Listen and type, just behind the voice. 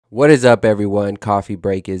What is up, everyone? Coffee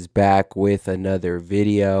Break is back with another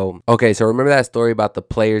video. Okay, so remember that story about the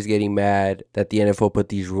players getting mad that the NFL put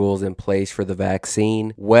these rules in place for the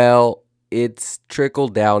vaccine? Well, it's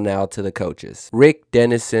trickled down now to the coaches. Rick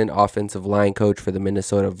Dennison, offensive line coach for the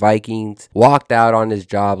Minnesota Vikings, walked out on his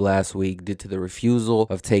job last week due to the refusal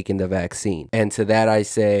of taking the vaccine. And to that I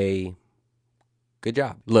say, good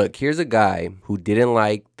job. Look, here's a guy who didn't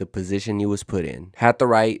like the position he was put in, had the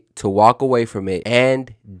right to walk away from it,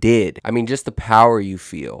 and did. I mean, just the power you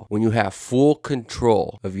feel when you have full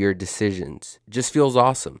control of your decisions just feels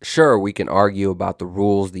awesome. Sure, we can argue about the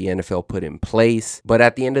rules the NFL put in place, but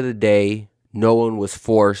at the end of the day, no one was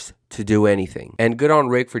forced to do anything. And good on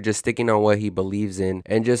Rick for just sticking on what he believes in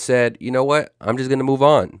and just said, you know what, I'm just going to move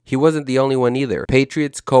on. He wasn't the only one either.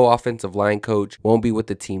 Patriots co-offensive line coach won't be with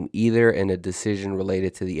the team either in a decision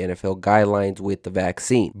related to the NFL guidelines with the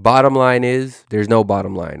vaccine. Bottom line is, there's no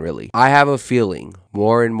bottom line really. I have a feeling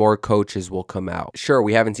more and more coaches will come out. Sure,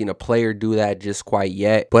 we haven't seen a player do that just quite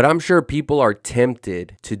yet, but I'm sure people are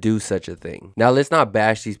tempted to do such a thing. Now, let's not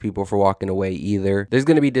bash these people for walking away either. There's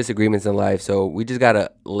going to be disagreements in life, so we just got to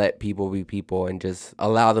let people be people and just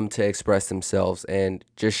allow them to express themselves and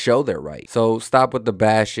just show their right. So stop with the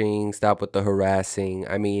bashing, stop with the harassing.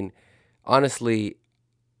 I mean, honestly,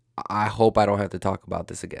 I hope I don't have to talk about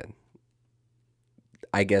this again.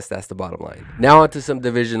 I guess that's the bottom line. Now on to some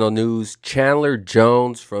divisional news. Chandler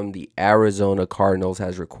Jones from the Arizona Cardinals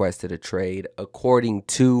has requested a trade. According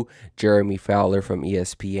to Jeremy Fowler from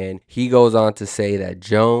ESPN, he goes on to say that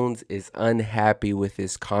Jones is unhappy with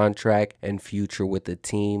his contract and future with the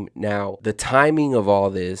team. Now, the timing of all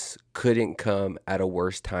this couldn't come at a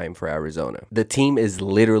worse time for Arizona. The team is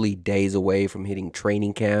literally days away from hitting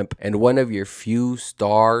training camp, and one of your few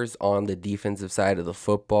stars on the defensive side of the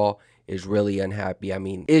football is really unhappy. I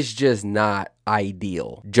mean, it's just not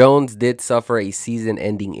ideal. Jones did suffer a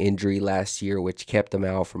season-ending injury last year, which kept him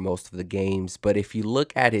out for most of the games. But if you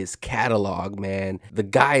look at his catalog, man, the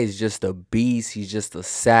guy is just a beast. He's just a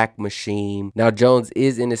sack machine. Now, Jones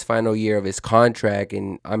is in his final year of his contract,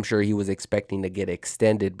 and I'm sure he was expecting to get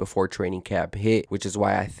extended before training camp hit, which is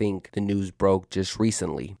why I think the news broke just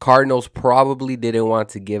recently. Cardinals probably didn't want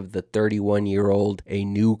to give the 31-year-old a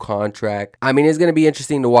new contract. I mean, it's going to be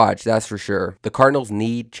interesting to watch, that's for sure. The Cardinals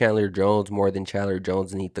need Chandler Jones more than Chandler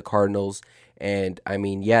Jones need the Cardinals. And I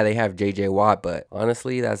mean, yeah, they have JJ Watt, but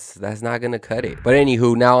honestly, that's not going to cut it. But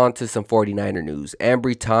anywho, now on to some 49er news.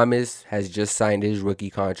 Ambry Thomas has just signed his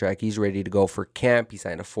rookie contract. He's ready to go for camp. He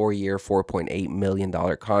signed a 4-year, $4.8 million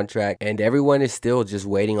contract. And everyone is still just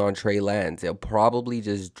waiting on Trey Lance. It'll probably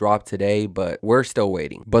just drop today, but we're still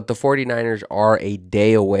waiting. But the 49ers are a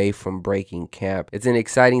day away from breaking camp. It's an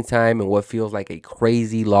exciting time and what feels like a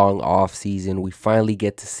crazy long off season. We finally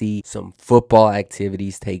get to see some football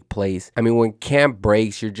activities take place. I mean, when camp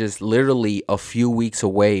breaks, you're just literally a few weeks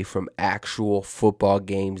away from actual football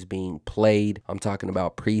games being played. I'm talking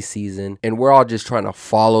about preseason, and we're all just trying to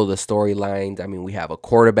follow the storylines. I mean, we have a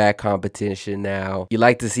quarterback competition now. You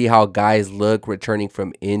like to see how guys look returning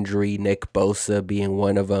from injury, Nick Bosa being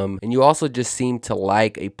one of them. And you also just seem to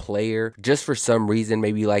like a player just for some reason.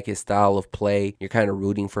 Maybe you like his style of play. You're kind of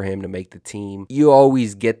rooting for him to make the team. You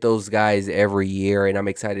always get those guys every year, and I'm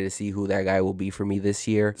excited to see who that guy will be for me this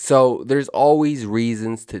year. So there's always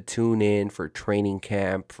reasons to tune in for training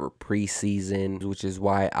camp, for preseason, which is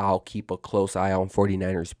why I'll keep a close eye on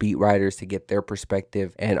 49ers beat writers to get their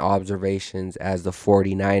perspective and observations as the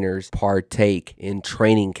 49ers partake in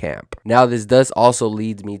training camp. Now, this does also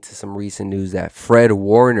lead me to some recent news that Fred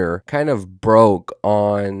Warner kind of broke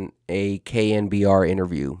on a KNBR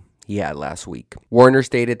interview he had last week. Warner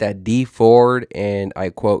stated that Dee Ford, and I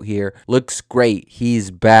quote here, "looks great. He's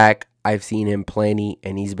back. I've seen him plenty,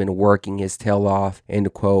 and he's been working his tail off,"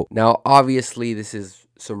 end quote. Now, obviously, this is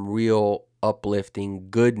some real uplifting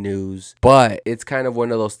good news, but it's kind of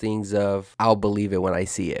one of those things of I'll believe it when I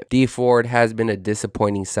see it. Dee Ford has been a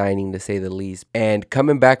disappointing signing to say the least, and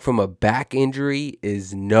coming back from a back injury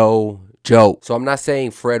is no joke. So I'm not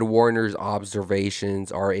saying Fred Warner's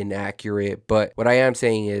observations are inaccurate, but what I am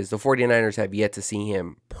saying is the 49ers have yet to see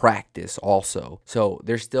him practice also. So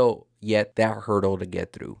there's still yet that hurdle to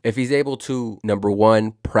get through. If he's able to, number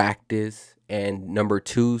one, practice, and number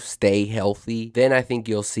two, stay healthy, then I think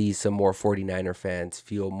you'll see some more 49er fans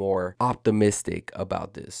feel more optimistic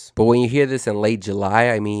about this. But when you hear this in late July,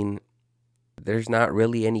 I mean, there's not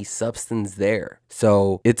really any substance there.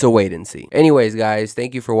 So it's a wait and see. Anyways, guys,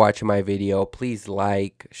 thank you for watching my video. Please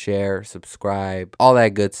like, share, subscribe, all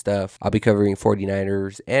that good stuff. I'll be covering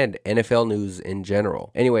 49ers and NFL news in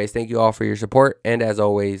general. Anyways, thank you all for your support. And as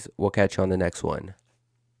always, we'll catch you on the next one.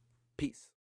 Peace.